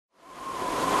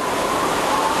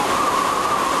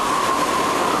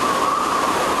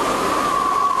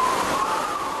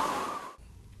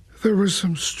There were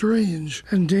some strange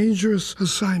and dangerous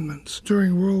assignments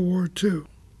during World War II.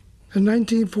 In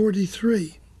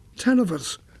 1943, 10 of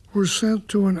us were sent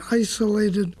to an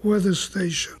isolated weather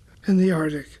station in the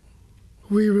Arctic.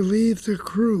 We relieved the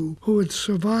crew who had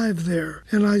survived there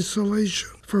in isolation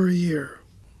for a year.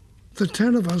 The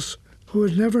 10 of us who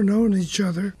had never known each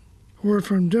other were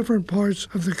from different parts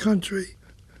of the country,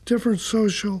 different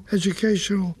social,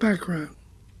 educational background.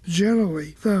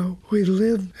 Generally, though, we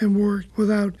lived and worked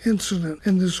without incident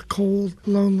in this cold,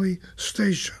 lonely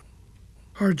station.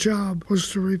 Our job was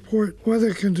to report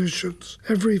weather conditions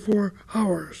every 4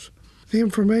 hours. The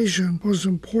information was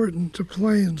important to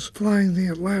planes flying the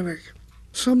Atlantic.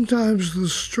 Sometimes the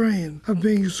strain of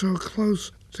being so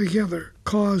close together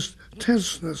caused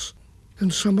tenseness. In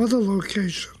some other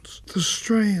locations, the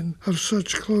strain of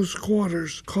such close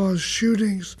quarters caused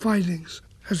shootings, fightings,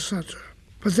 etc.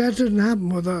 But that didn't happen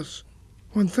with us.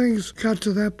 When things got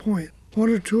to that point, 1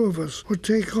 or 2 of us would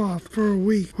take off for a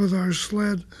week with our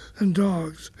sled and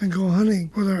dogs and go hunting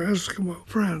with our Eskimo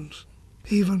friends,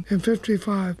 even in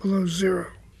 55 below zero.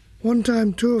 One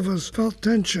time 2 of us felt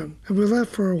tension and we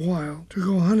left for a while to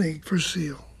go hunting for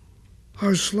seal.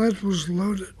 Our sled was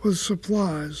loaded with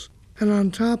supplies, and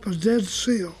on top a dead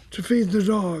seal to feed the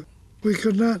dog. We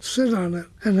could not sit on it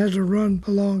and had to run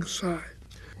alongside.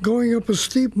 Going up a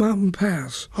steep mountain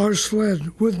pass, our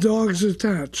sled, with dogs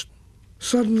attached,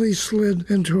 suddenly slid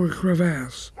into a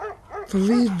crevasse. The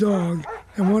lead dog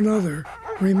and 1 other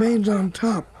remained on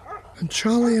top, and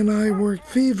Charlie and I worked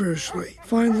feverishly,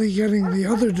 finally getting the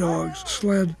other dog's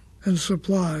sled and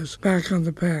supplies back on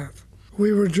the path.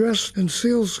 We were dressed in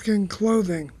sealskin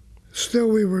clothing. Still,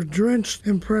 we were drenched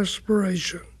in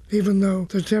perspiration, even though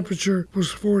the temperature was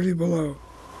 40 below.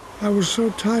 I was so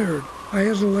tired, I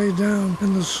had to lay down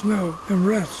in the snow and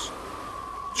rest.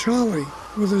 Charlie,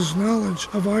 with his knowledge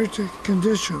of Arctic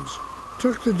conditions,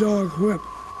 took the dog whip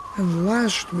and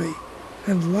lashed me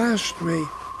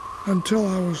until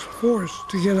I was forced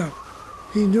to get up.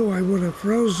 He knew I would have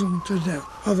frozen to death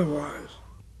otherwise.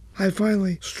 I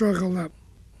finally struggled up.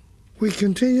 We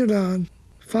continued on,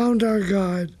 found our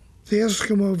guide, the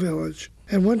Eskimo village,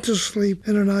 and went to sleep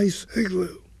in an ice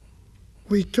igloo.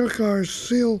 We took our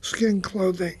sealskin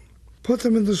clothing, put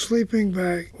them in the sleeping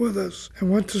bag with us, and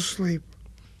went to sleep.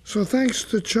 So thanks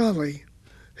to Charlie,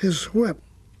 his whip,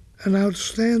 an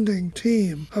outstanding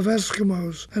team of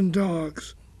Eskimos and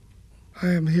dogs, I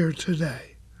am here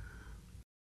today.